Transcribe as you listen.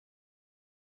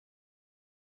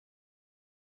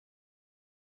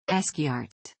ASCII art.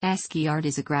 ASCII art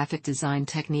is a graphic design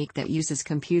technique that uses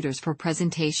computers for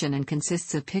presentation and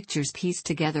consists of pictures pieced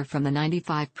together from the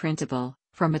 95 printable,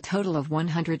 from a total of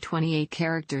 128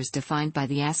 characters defined by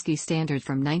the ASCII Standard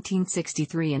from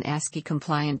 1963 and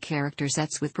ASCII-compliant character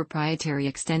sets with proprietary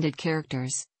extended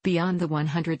characters, beyond the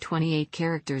 128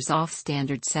 characters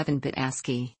off-standard 7-bit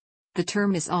ASCII. The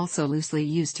term is also loosely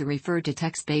used to refer to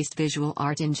text-based visual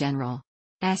art in general.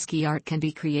 ASCII art can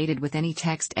be created with any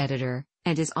text editor,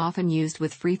 and is often used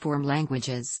with freeform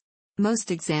languages.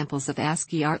 Most examples of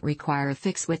ASCII art require a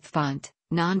fixed-width font,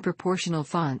 non-proportional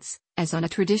fonts, as on a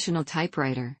traditional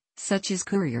typewriter, such as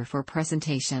Courier for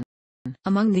presentation.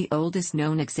 Among the oldest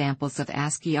known examples of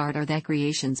ASCII art are the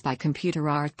creations by computer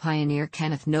art pioneer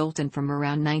Kenneth Knowlton from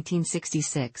around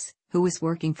 1966, who was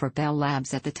working for Bell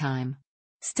Labs at the time.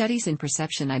 Studies in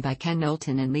Perception I by Ken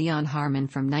Knowlton and Leon Harmon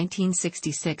from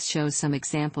 1966 shows some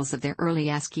examples of their early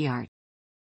ASCII art.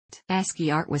 ASCII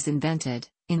art was invented,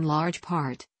 in large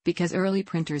part, because early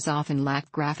printers often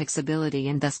lacked graphics ability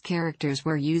and thus characters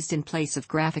were used in place of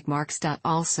graphic marks.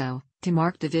 Also, to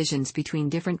mark divisions between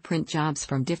different print jobs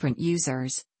from different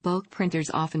users, bulk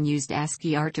printers often used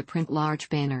ASCII art to print large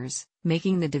banners,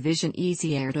 making the division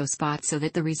easier to spot so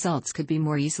that the results could be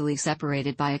more easily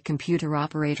separated by a computer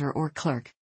operator or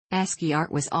clerk. ASCII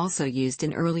art was also used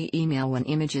in early email when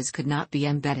images could not be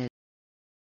embedded.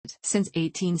 Since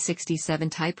 1867,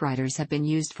 typewriters have been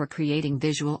used for creating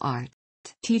visual art.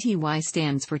 TTY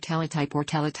stands for teletype or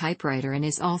teletypewriter and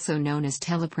is also known as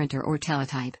teleprinter or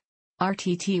teletype.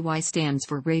 RTTY stands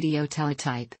for radio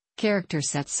teletype. Character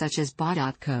sets such as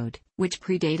baud code, which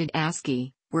predated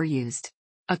ASCII, were used.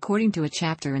 According to a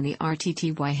chapter in the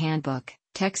RTTY handbook,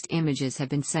 text images have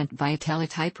been sent via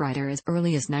teletypewriter as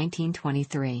early as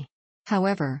 1923.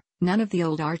 However, none of the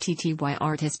old RTTY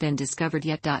art has been discovered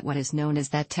yet. What is known is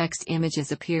that text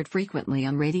images appeared frequently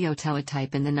on radio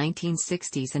teletype in the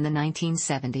 1960s and the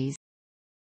 1970s.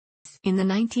 In the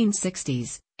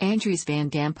 1960s, Andries van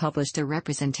Dam published a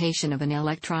representation of an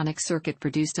electronic circuit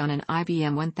produced on an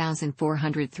IBM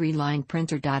 1403 line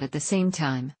printer. At the same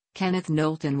time, Kenneth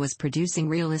Knowlton was producing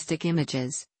realistic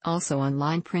images, also on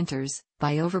line printers,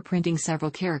 by overprinting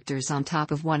several characters on top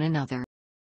of one another.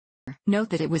 Note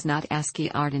that it was not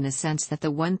ASCII art in the sense that the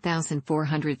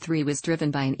 1403 was driven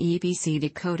by an EBC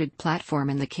decoded platform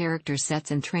and the character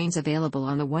sets and trains available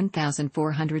on the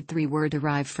 1403 were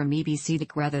derived from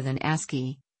EBCDIC rather than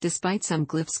ASCII, despite some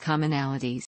glyphs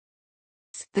commonalities.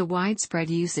 The widespread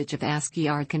usage of ASCII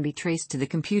art can be traced to the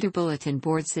computer bulletin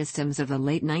board systems of the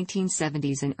late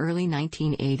 1970s and early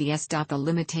 1980s. The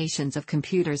limitations of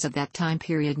computers of that time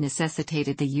period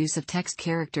necessitated the use of text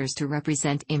characters to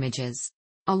represent images.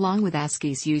 Along with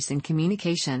ASCII's use in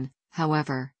communication,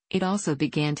 however, it also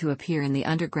began to appear in the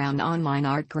underground online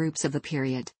art groups of the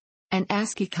period. An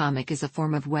ASCII comic is a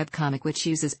form of webcomic which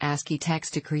uses ASCII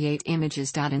text to create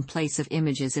images. In place of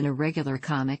images in a regular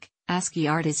comic, ASCII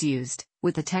art is used,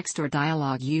 with the text or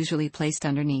dialogue usually placed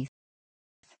underneath.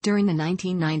 During the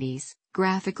 1990s,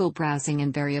 graphical browsing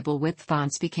and variable width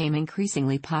fonts became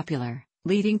increasingly popular,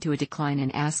 leading to a decline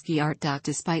in ASCII art.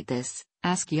 Despite this,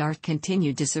 ASCII art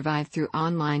continued to survive through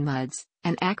online MUDs,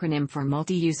 an acronym for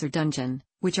multi-user dungeon,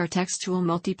 which are textual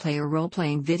multiplayer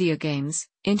role-playing video games,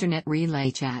 internet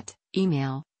relay chat,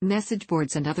 email, message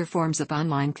boards and other forms of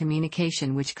online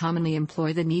communication which commonly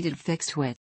employ the needed fixed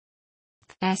width.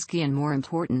 ASCII and more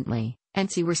importantly,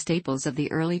 ANSI were staples of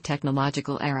the early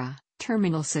technological era.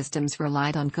 Terminal systems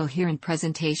relied on coherent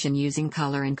presentation using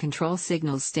color and control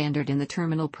signals standard in the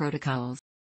terminal protocols.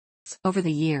 Over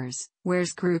the years,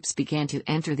 Wares groups began to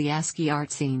enter the ASCII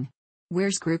art scene.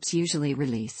 Wares groups usually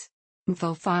release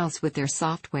info files with their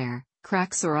software,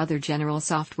 cracks or other general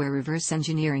software reverse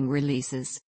engineering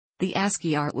releases. The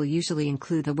ASCII art will usually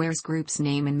include the Wares group's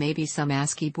name and maybe some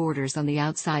ASCII borders on the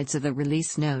outsides of the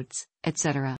release notes,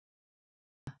 etc.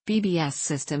 BBS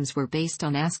systems were based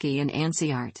on ASCII and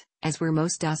ANSI art, as were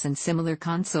most DOS and similar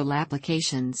console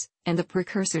applications, and the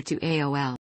precursor to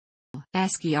AOL.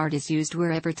 ASCII art is used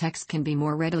wherever text can be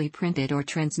more readily printed or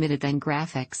transmitted than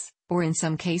graphics, or in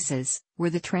some cases, where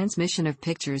the transmission of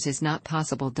pictures is not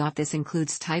possible. This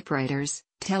includes typewriters,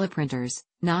 teleprinters,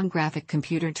 non-graphic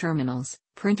computer terminals,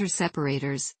 printer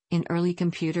separators, in early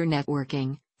computer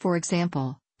networking, for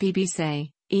example,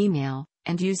 BBC, email,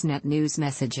 and Usenet news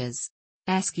messages.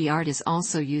 ASCII art is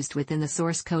also used within the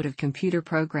source code of computer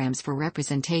programs for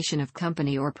representation of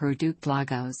company or product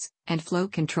logos, and flow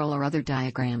control or other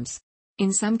diagrams.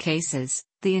 In some cases,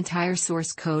 the entire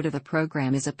source code of a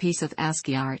program is a piece of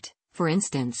ASCII art. For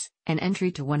instance, an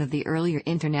entry to one of the earlier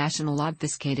international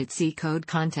obfuscated C code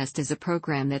contest is a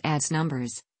program that adds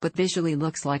numbers, but visually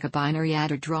looks like a binary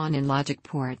adder drawn in logic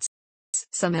ports.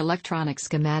 Some electronic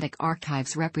schematic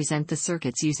archives represent the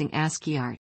circuits using ASCII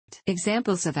art.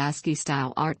 Examples of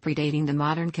ASCII-style art predating the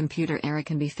modern computer era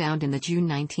can be found in the June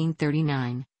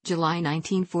 1939, July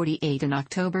 1948 and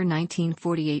October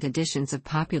 1948 editions of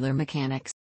Popular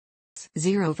Mechanics.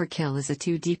 Zero Overkill is a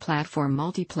 2D platform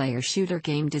multiplayer shooter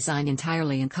game designed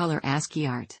entirely in color ASCII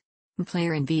art.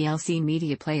 Player and VLC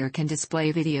Media Player can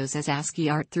display videos as ASCII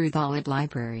art through the OLED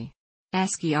library.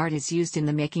 ASCII art is used in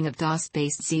the making of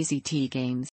DOS-based ZZT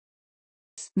games.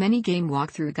 Many game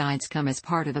walkthrough guides come as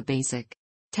part of a basic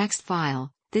text file.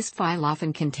 This file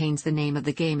often contains the name of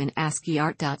the game in ASCII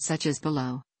art. Such as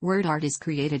below. Word art is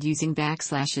created using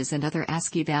backslashes and other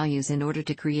ASCII values in order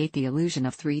to create the illusion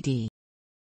of 3D.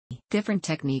 Different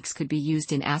techniques could be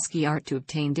used in ASCII art to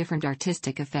obtain different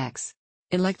artistic effects.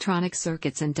 Electronic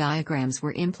circuits and diagrams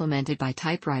were implemented by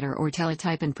typewriter or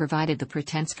teletype and provided the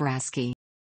pretense for ASCII.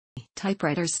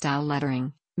 Typewriter-style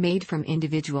lettering, made from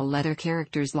individual letter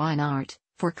characters. Line art,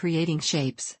 for creating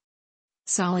shapes.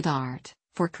 Solid art,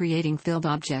 for creating filled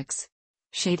objects.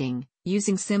 Shading,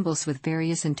 using symbols with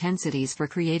various intensities for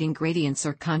creating gradients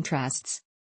or contrasts.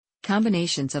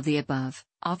 Combinations of the above,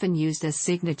 often used as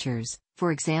signatures,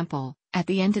 for example, at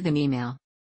the end of an email.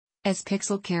 As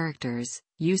pixel characters,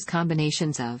 use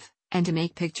combinations of, and to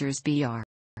make pictures BR.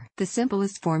 The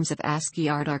simplest forms of ASCII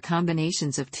art are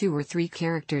combinations of 2 or 3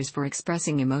 characters for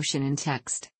expressing emotion in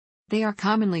text. They are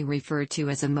commonly referred to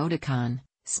as emoticon,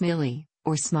 smiley,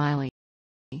 or smiley.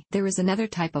 There is another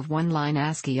type of one-line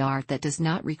ASCII art that does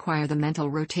not require the mental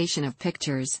rotation of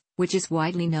pictures, which is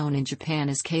widely known in Japan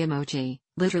as K-emoji,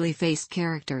 literally faced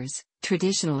characters.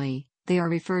 Traditionally, they are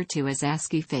referred to as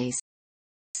ASCII face.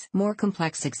 More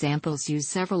complex examples use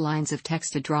several lines of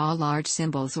text to draw large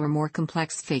symbols or more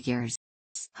complex figures.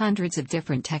 Hundreds of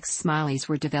different text smileys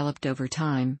were developed over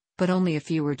time, but only a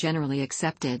few were generally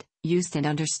accepted, used and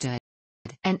understood.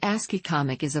 An ASCII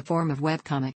comic is a form of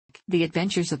webcomic. The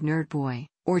Adventures of Nerd Boy,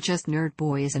 or just Nerd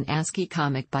Boy, is an ASCII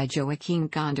comic by Joaquin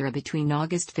Gondera between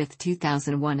August 5,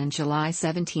 2001 and July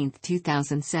 17,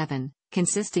 2007,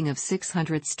 consisting of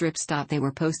 600 strips. They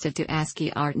were posted to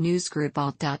ASCII Art Newsgroup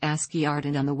alt.ASCII Art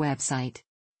and on the website.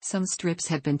 Some strips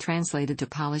have been translated to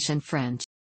Polish and French.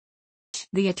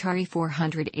 The Atari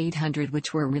 400-800,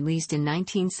 which were released in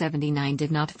 1979, did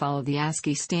not follow the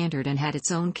ASCII standard and had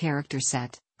its own character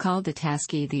set, called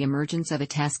ASCII. The emergence of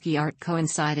ASCII art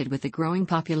coincided with the growing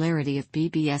popularity of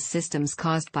BBS systems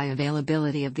caused by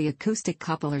availability of the acoustic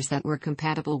couplers that were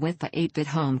compatible with the 8-bit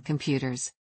home computers.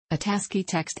 ASCII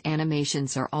text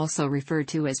animations are also referred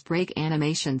to as break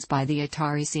animations by the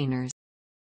Atari sceners.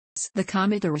 The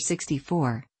Commodore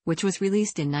 64, which was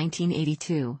released in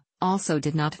 1982, also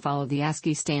did not follow the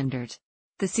ASCII standard.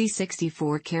 The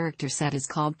C64 character set is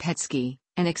called PETSCII,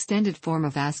 an extended form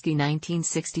of ASCII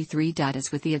 1963.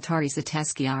 As with the Atari's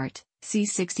ASCII art,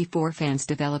 C64 fans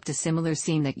developed a similar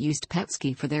scene that used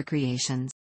PETSCII for their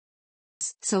creations.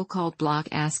 So-called block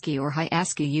ASCII or high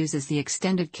ASCII uses the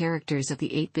extended characters of the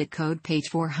 8-bit code page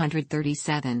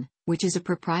 437, which is a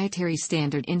proprietary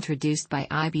standard introduced by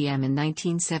IBM in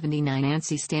 1979.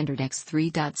 ASCII Standard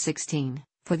X3.16,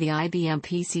 for the IBM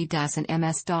PC-DOS and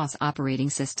MS-DOS operating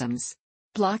systems.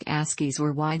 Block ASCIIs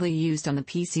were widely used on the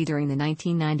PC during the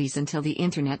 1990s until the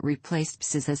Internet replaced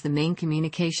PCs as the main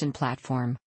communication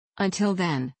platform. Until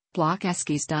then, block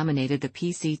ASCIIs dominated the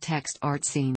PC text art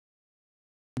scene.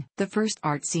 The first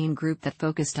art scene group that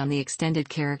focused on the extended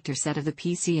character set of the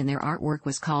PC in their artwork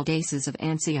was called Aces of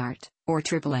ANSI Art, or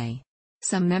AAA.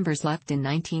 Some members left in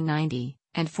 1990,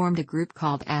 and formed a group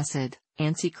called ACID,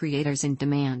 ANSI Creators in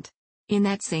Demand. In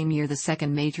that same year, the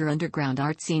second major underground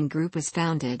art scene group was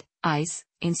founded, ICE,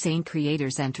 Insane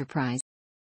Creators Enterprise.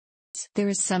 There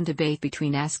is some debate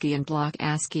between ASCII and block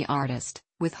ASCII artists,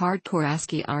 with hardcore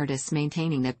ASCII artists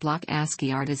maintaining that block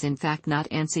ASCII art is in fact not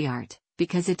ANSI art,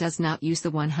 because it does not use the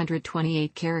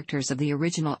 128 characters of the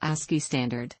original ASCII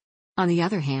standard. On the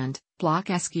other hand, block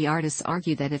ASCII artists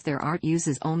argue that if their art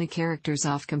uses only characters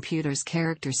off computer's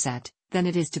character set, then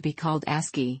it is to be called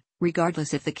ASCII,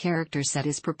 regardless if the character set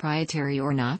is proprietary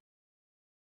or not.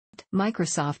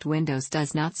 Microsoft Windows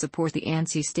does not support the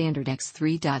ANSI standard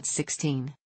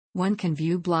X3.16. One can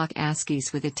view block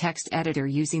ASCIIs with a text editor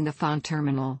using the font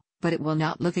terminal, but it will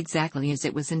not look exactly as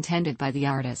it was intended by the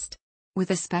artist.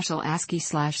 With a special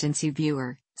ASCII/ANSI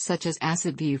viewer, such as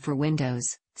ACID View for Windows,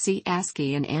 see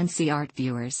ASCII and ANSI Art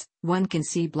viewers, one can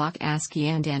see block ASCII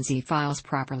and ANSI files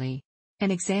properly. An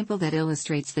example that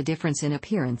illustrates the difference in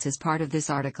appearance is part of this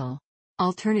article.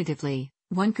 Alternatively,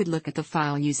 one could look at the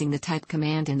file using the type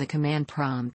command in the command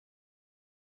prompt.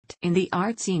 In the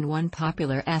art scene, one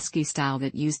popular ASCII style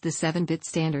that used the 7-bit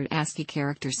standard ASCII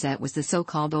character set was the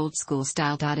so-called old school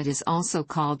style. It is also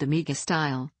called the Amiga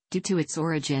style, due to its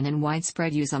origin and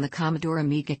widespread use on the Commodore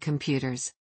Amiga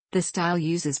computers. The style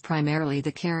uses primarily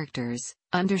the characters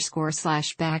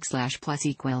 _/ plus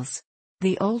equals.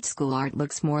 The old school art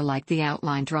looks more like the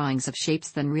outline drawings of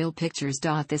shapes than real pictures.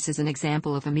 This is an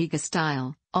example of Amiga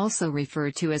style, also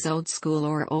referred to as old school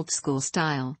or old school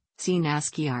style, seen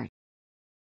ASCII art.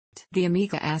 The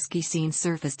Amiga ASCII scene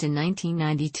surfaced in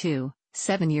 1992,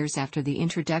 7 years after the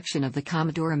introduction of the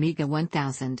Commodore Amiga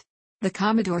 1000. The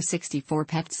Commodore 64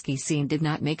 PETSCII scene did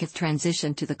not make its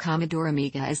transition to the Commodore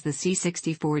Amiga as the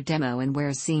C64 demo and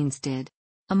Ware scenes did.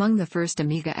 Among the first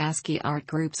Amiga ASCII art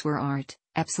groups were Art,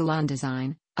 Epsilon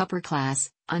Design, Upper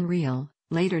Class, Unreal,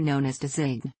 later known as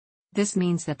DZIG. This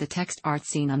means that the text art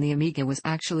scene on the Amiga was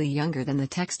actually younger than the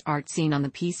text art scene on the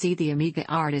PC. The Amiga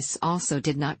artists also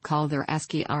did not call their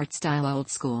ASCII art style old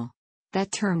school.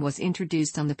 That term was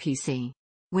introduced on the PC.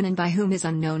 When and by whom is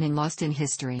unknown and lost in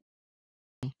history.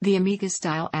 The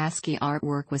Amiga-style ASCII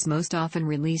artwork was most often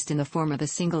released in the form of a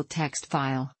single text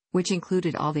file, which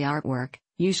included all the artwork,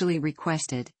 usually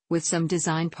requested, with some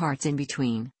design parts in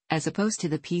between, as opposed to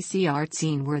the PC art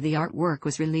scene where the artwork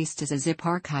was released as a zip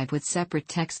archive with separate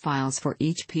text files for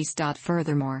each piece.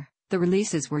 Furthermore, the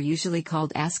releases were usually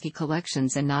called ASCII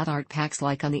collections and not art packs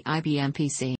like on the IBM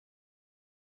PC.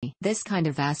 This kind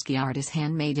of ASCII art is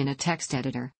handmade in a text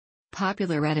editor.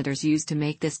 Popular editors used to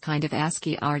make this kind of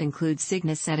ASCII art include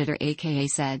Cygnus Editor aka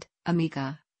CED,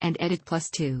 Amiga, and Edit Plus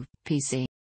 2, PC.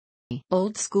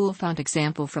 Old school font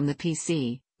example from the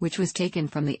PC, which was taken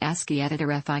from the ASCII editor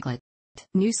Figlet.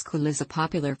 New school is a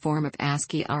popular form of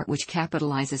ASCII art which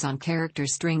capitalizes on character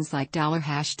strings like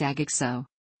 $#XO.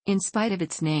 In spite of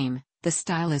its name, the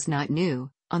style is not new,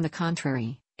 on the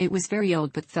contrary, it was very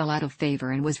old but fell out of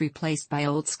favor and was replaced by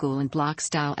old school and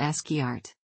block-style ASCII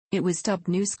art. It was dubbed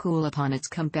New School upon its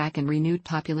comeback and renewed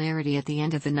popularity at the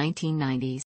end of the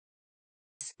 1990s.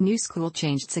 New School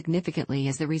changed significantly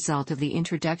as the result of the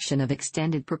introduction of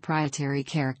extended proprietary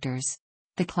characters.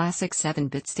 The classic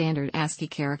 7-bit standard ASCII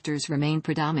characters remain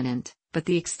predominant, but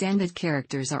the extended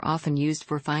characters are often used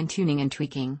for fine-tuning and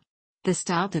tweaking. The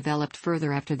style developed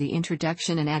further after the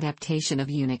introduction and adaptation of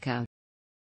Unicode.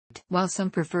 While some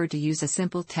prefer to use a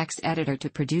simple text editor to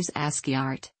produce ASCII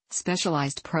art,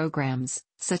 specialized programs,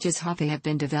 such as HOFE, have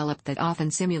been developed that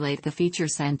often simulate the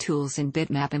features and tools in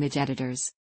bitmap image editors.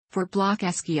 For block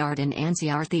ASCII art and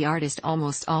ANSI art, the artist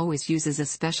almost always uses a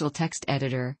special text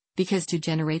editor, because to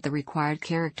generate the required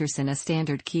characters in a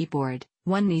standard keyboard,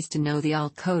 one needs to know the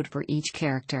alt code for each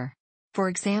character. For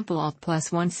example,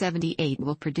 Alt+178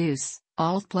 will produce,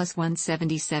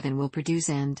 Alt+177 will produce,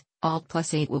 and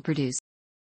Alt+8 will produce.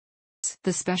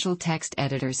 The special text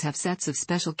editors have sets of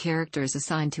special characters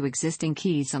assigned to existing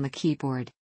keys on the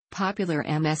keyboard. Popular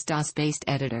MS-DOS-based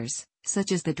editors,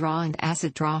 such as the Draw and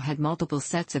Acid Draw, had multiple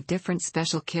sets of different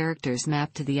special characters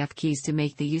mapped to the F keys to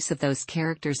make the use of those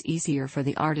characters easier for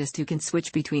the artist who can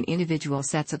switch between individual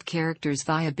sets of characters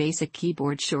via basic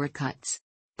keyboard shortcuts.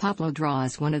 Poplo Draw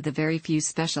is one of the very few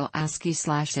special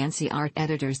ASCII/ANSI art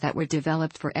editors that were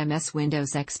developed for MS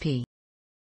Windows XP.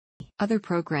 Other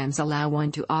programs allow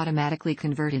one to automatically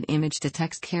convert an image to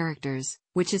text characters,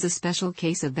 which is a special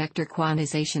case of vector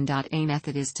quantization. A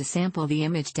method is to sample the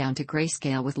image down to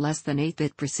grayscale with less than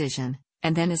 8-bit precision,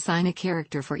 and then assign a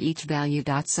character for each value.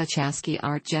 Such ASCII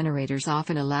art generators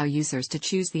often allow users to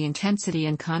choose the intensity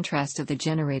and contrast of the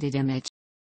generated image.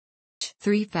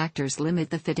 3 factors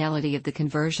limit the fidelity of the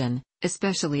conversion,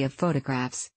 especially of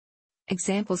photographs.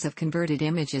 Examples of converted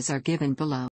images are given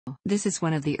below. This is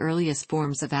one of the earliest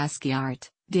forms of ASCII art,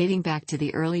 dating back to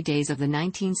the early days of the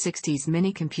 1960s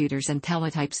mini-computers and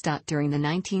teletypes. During the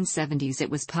 1970s, it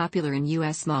was popular in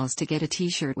U.S. malls to get a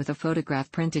t-shirt with a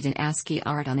photograph printed in ASCII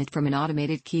art on it from an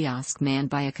automated kiosk manned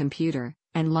by a computer,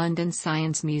 and London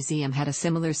Science Museum had a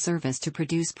similar service to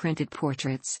produce printed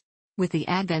portraits. With the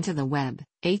advent of the web,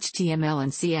 HTML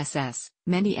and CSS,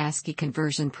 many ASCII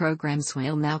conversion programs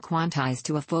will now quantize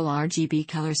to a full RGB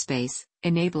color space,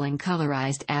 enabling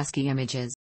colorized ASCII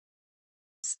images.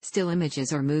 Still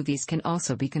images or movies can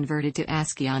also be converted to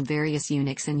ASCII on various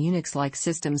Unix and Unix-like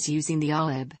systems using the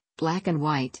OLIB, black and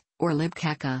white, or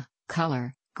libcaca,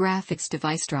 color, graphics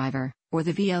device driver, or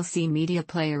the VLC media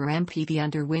player or MPV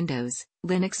under Windows,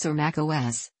 Linux or Mac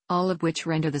OS, all of which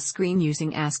render the screen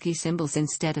using ASCII symbols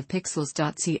instead of pixels.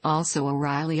 See also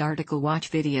O'Reilly article.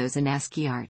 Watch videos in ASCII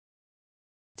art.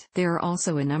 There are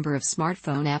also a number of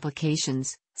smartphone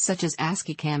applications, such as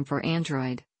ASCII Cam for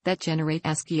Android, that generate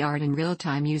ASCII art in real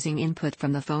time using input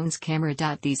from the phone's camera.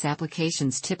 These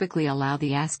applications typically allow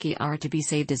the ASCII art to be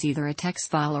saved as either a text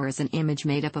file or as an image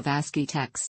made up of ASCII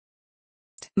text.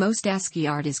 Most ASCII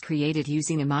art is created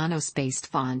using a monospaced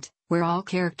font, where all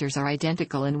characters are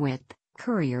identical in width.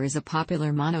 Courier is a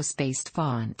popular monospaced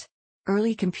font.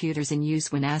 Early computers in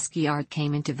use when ASCII art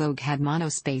came into vogue had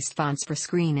monospaced fonts for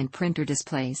screen and printer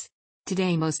displays.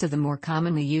 Today most of the more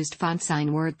commonly used fonts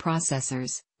in word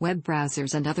processors, web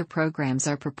browsers and other programs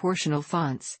are proportional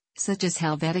fonts, such as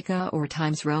Helvetica or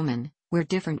Times Roman, where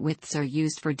different widths are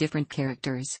used for different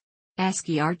characters.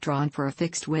 ASCII art drawn for a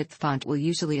fixed width font will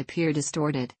usually appear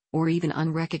distorted, or even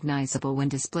unrecognizable when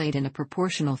displayed in a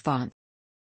proportional font.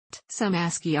 Some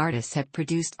ASCII artists have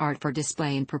produced art for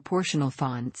display in proportional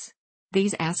fonts.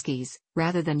 These ASCIIs,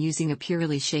 rather than using a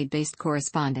purely shade-based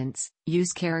correspondence,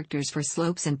 use characters for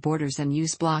slopes and borders and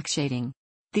use block shading.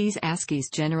 These ASCIIs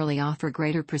generally offer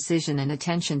greater precision and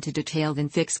attention to detail than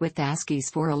fixed-width ASCIIs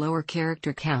for a lower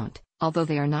character count, although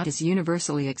they are not as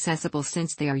universally accessible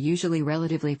since they are usually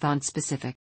relatively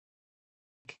font-specific.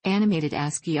 Animated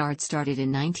ASCII art started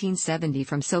in 1970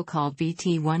 from so-called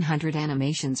VT100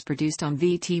 animations produced on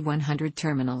VT100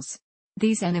 terminals.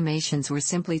 These animations were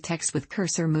simply text with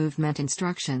cursor movement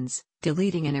instructions,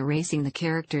 deleting and erasing the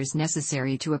characters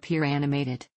necessary to appear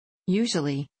animated.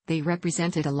 Usually, they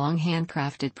represented a long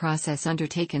handcrafted process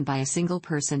undertaken by a single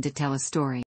person to tell a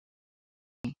story.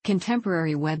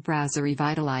 Contemporary web browser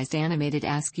revitalized animated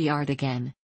ASCII art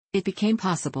again. It became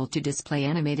possible to display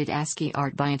animated ASCII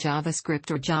art by a JavaScript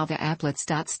or Java applets.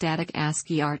 Static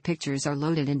ASCII art pictures are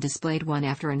loaded and displayed one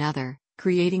after another,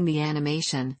 creating the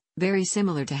animation, very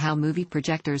similar to how movie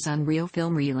projectors on real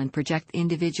film reel and project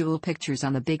individual pictures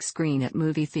on the big screen at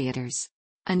movie theaters.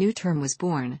 A new term was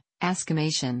born,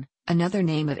 ASCIimation, another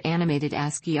name of animated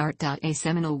ASCII art. A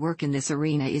seminal work in this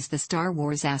arena is the Star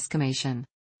Wars ASCIimation.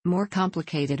 More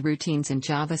complicated routines in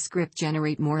JavaScript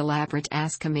generate more elaborate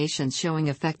ASCIimations showing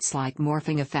effects like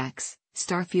morphing effects,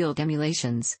 starfield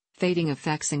emulations, fading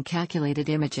effects and calculated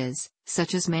images,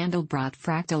 such as Mandelbrot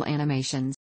fractal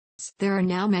animations. There are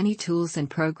now many tools and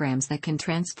programs that can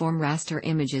transform raster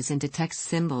images into text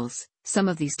symbols. Some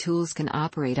of these tools can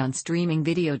operate on streaming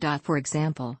video. For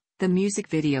example, the music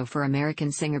video for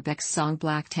American singer Beck's song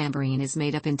Black Tambourine is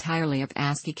made up entirely of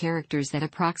ASCII characters that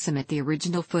approximate the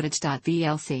original footage.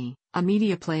 VLC, a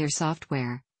media player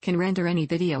software, can render any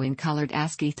video in colored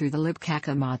ASCII through the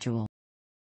libcaca module.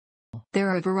 There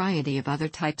are a variety of other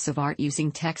types of art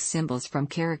using text symbols from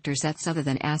character sets other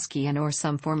than ASCII and/or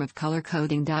some form of color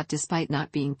coding. Despite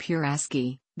not being pure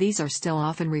ASCII, these are still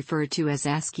often referred to as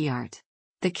ASCII art.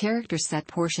 The character set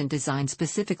portion designed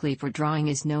specifically for drawing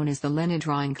is known as the Lena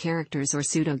drawing characters or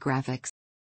pseudographics.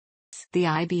 The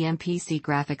IBM PC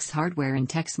graphics hardware in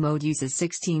text mode uses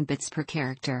 16 bits per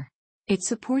character. It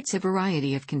supports a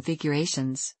variety of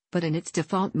configurations, but in its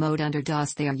default mode under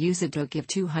DOS they are used to give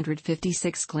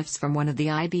 256 glyphs from one of the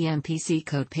IBM PC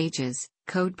code pages,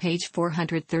 code page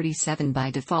 437 by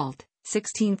default,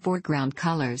 16 foreground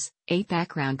colors, 8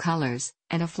 background colors,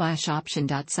 and a flash option.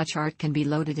 Such art can be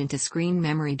loaded into screen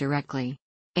memory directly.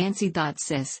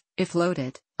 ANSI.sys, if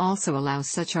loaded, also allows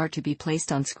such art to be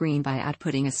placed on screen by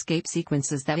outputting escape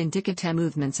sequences that indicate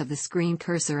movements of the screen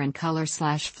cursor and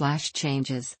color/flash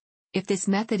changes. If this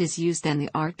method is used, then the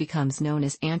art becomes known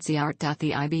as ANSI art.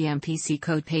 The IBM PC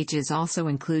code pages also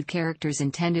include characters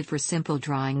intended for simple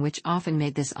drawing, which often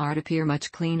made this art appear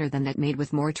much cleaner than that made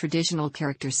with more traditional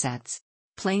character sets.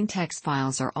 Plain text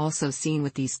files are also seen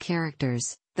with these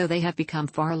characters, though they have become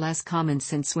far less common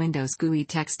since Windows GUI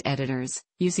text editors,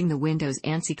 using the Windows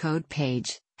ANSI code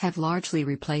page, have largely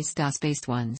replaced DOS-based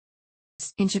ones.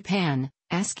 In Japan,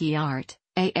 ASCII art,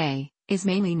 AA, is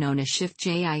mainly known as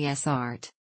Shift-JIS art.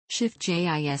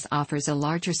 Shift-JIS offers a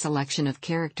larger selection of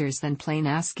characters than plain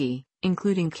ASCII,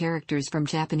 including characters from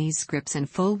Japanese scripts and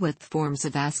full-width forms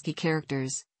of ASCII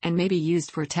characters, and may be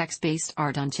used for text-based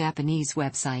art on Japanese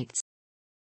websites.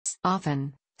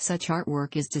 Often, such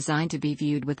artwork is designed to be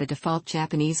viewed with the default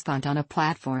Japanese font on a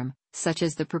platform, such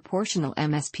as the proportional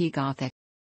MSP Gothic.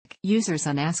 Users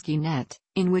on ASCII.net,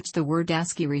 in which the word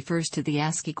ASCII refers to the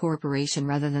ASCII Corporation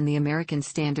rather than the American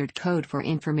Standard Code for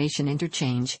Information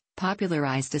Interchange,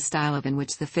 popularized a style in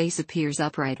which the face appears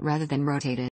upright rather than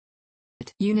rotated.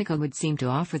 Unicode would seem to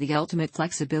offer the ultimate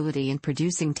flexibility in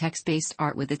producing text-based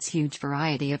art with its huge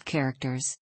variety of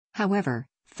characters. However,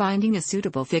 finding a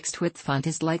suitable fixed-width font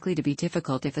is likely to be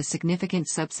difficult if a significant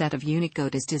subset of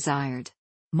Unicode is desired.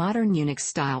 Modern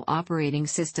Unix-style operating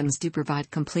systems do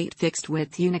provide complete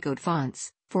fixed-width Unicode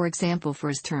fonts, for example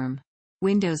for Term.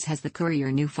 Windows has the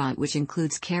Courier new font, which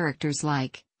includes characters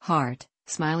like heart,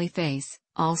 smiley face,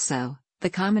 also, The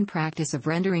common practice of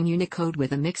rendering Unicode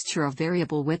with a mixture of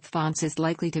variable width fonts is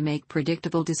likely to make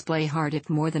predictable display hard if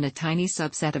more than a tiny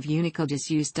subset of Unicode is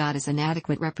used. As an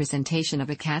adequate representation of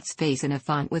a cat's face in a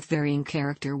font with varying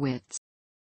character widths.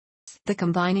 The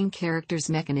combining characters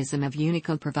mechanism of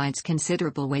Unicode provides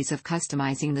considerable ways of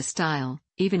customizing the style,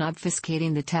 even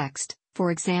obfuscating the text,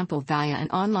 for example via an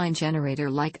online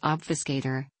generator like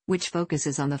Obfuscator, which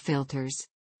focuses on the filters.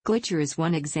 Glitcher is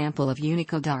one example of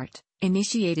Unicode art.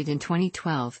 Initiated in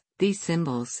 2012, these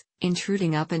symbols,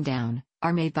 intruding up and down,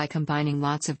 are made by combining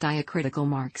lots of diacritical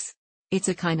marks. It's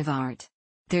a kind of art.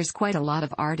 There's quite a lot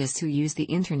of artists who use the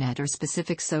internet or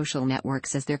specific social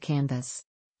networks as their canvas.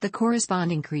 The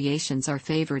corresponding creations are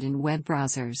favored in web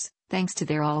browsers, thanks to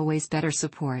their always better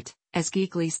support, as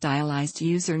geekly stylized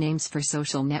usernames for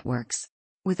social networks.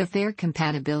 With a fair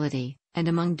compatibility, and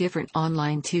among different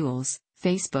online tools,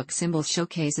 Facebook Symbols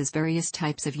showcases various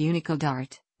types of Unicode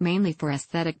art, mainly for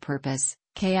aesthetic purpose,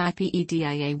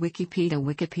 KIPEDIA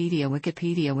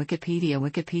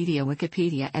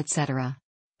Wikipedia, etc.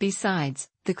 Besides,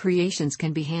 the creations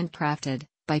can be handcrafted,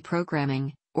 by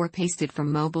programming, or pasted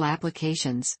from mobile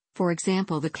applications, for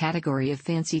example the category of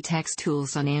fancy text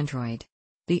tools on Android.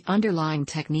 The underlying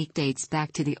technique dates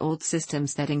back to the old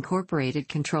systems that incorporated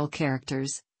control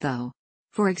characters, though.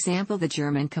 For example, the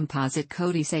German composite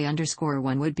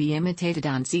Codice_1 would be imitated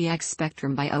on ZX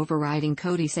Spectrum by overriding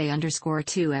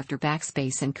Codice_2 after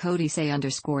backspace and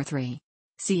Codice_3.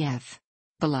 Cf.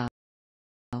 below.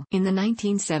 In the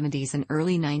 1970s and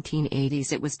early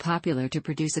 1980s it was popular to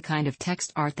produce a kind of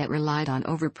text art that relied on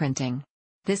overprinting.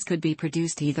 This could be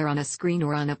produced either on a screen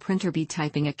or on a printer by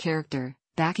typing a character,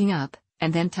 backing up,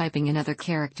 and then typing another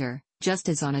character, just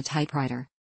as on a typewriter.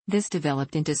 This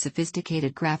developed into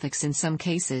sophisticated graphics in some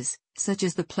cases, such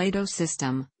as the Play-Doh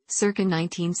system, circa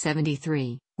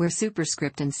 1973, where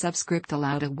superscript and subscript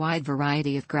allowed a wide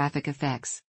variety of graphic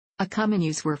effects. A common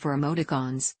use were for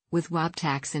emoticons, with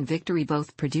Wabtax and Victory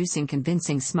both producing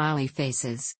convincing smiley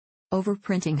faces.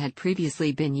 Overprinting had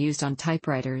previously been used on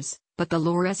typewriters, but the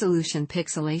low-resolution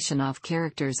pixelation of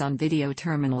characters on video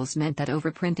terminals meant that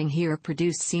overprinting here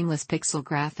produced seamless pixel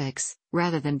graphics,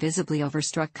 rather than visibly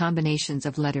overstruck combinations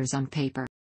of letters on paper.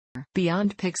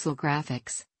 Beyond pixel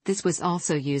graphics, this was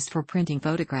also used for printing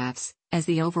photographs, as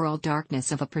the overall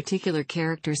darkness of a particular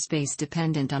character space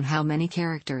dependent on how many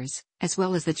characters, as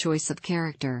well as the choice of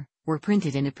character, were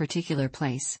printed in a particular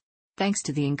place. Thanks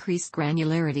to the increased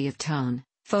granularity of tone,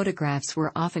 photographs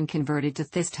were often converted to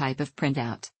this type of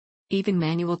printout. Even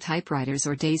manual typewriters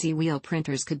or daisy wheel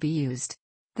printers could be used.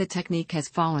 The technique has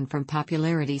fallen from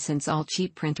popularity since all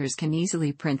cheap printers can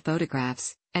easily print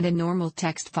photographs, and a normal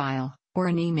text file, or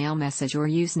an email message or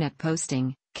Usenet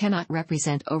posting, cannot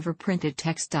represent overprinted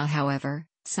text. However,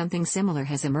 something similar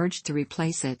has emerged to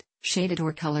replace it, shaded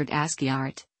or colored ASCII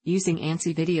art, using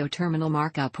ANSI video terminal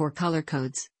markup or color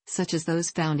codes, such as those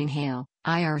found in HAIL,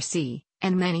 IRC,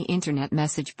 and many internet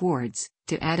message boards,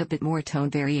 to add a bit more tone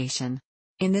variation.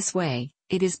 In this way,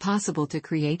 it is possible to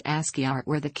create ASCII art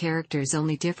where the characters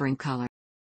only differ in color.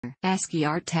 ASCII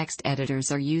art text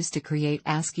editors are used to create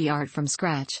ASCII art from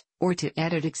scratch, or to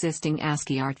edit existing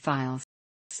ASCII art files.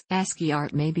 ASCII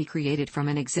art may be created from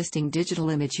an existing digital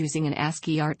image using an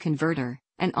ASCII art converter,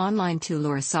 an online tool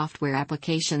or a software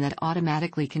application that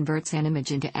automatically converts an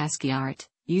image into ASCII art,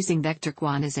 using vector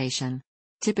quantization.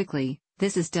 Typically,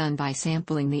 this is done by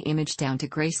sampling the image down to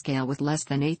grayscale with less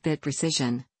than 8-bit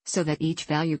precision, so that each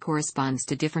value corresponds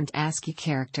to different ASCII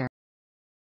character.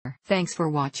 Thanks for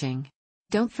watching.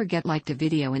 Don't forget to like the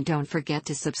video and don't forget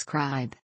to subscribe.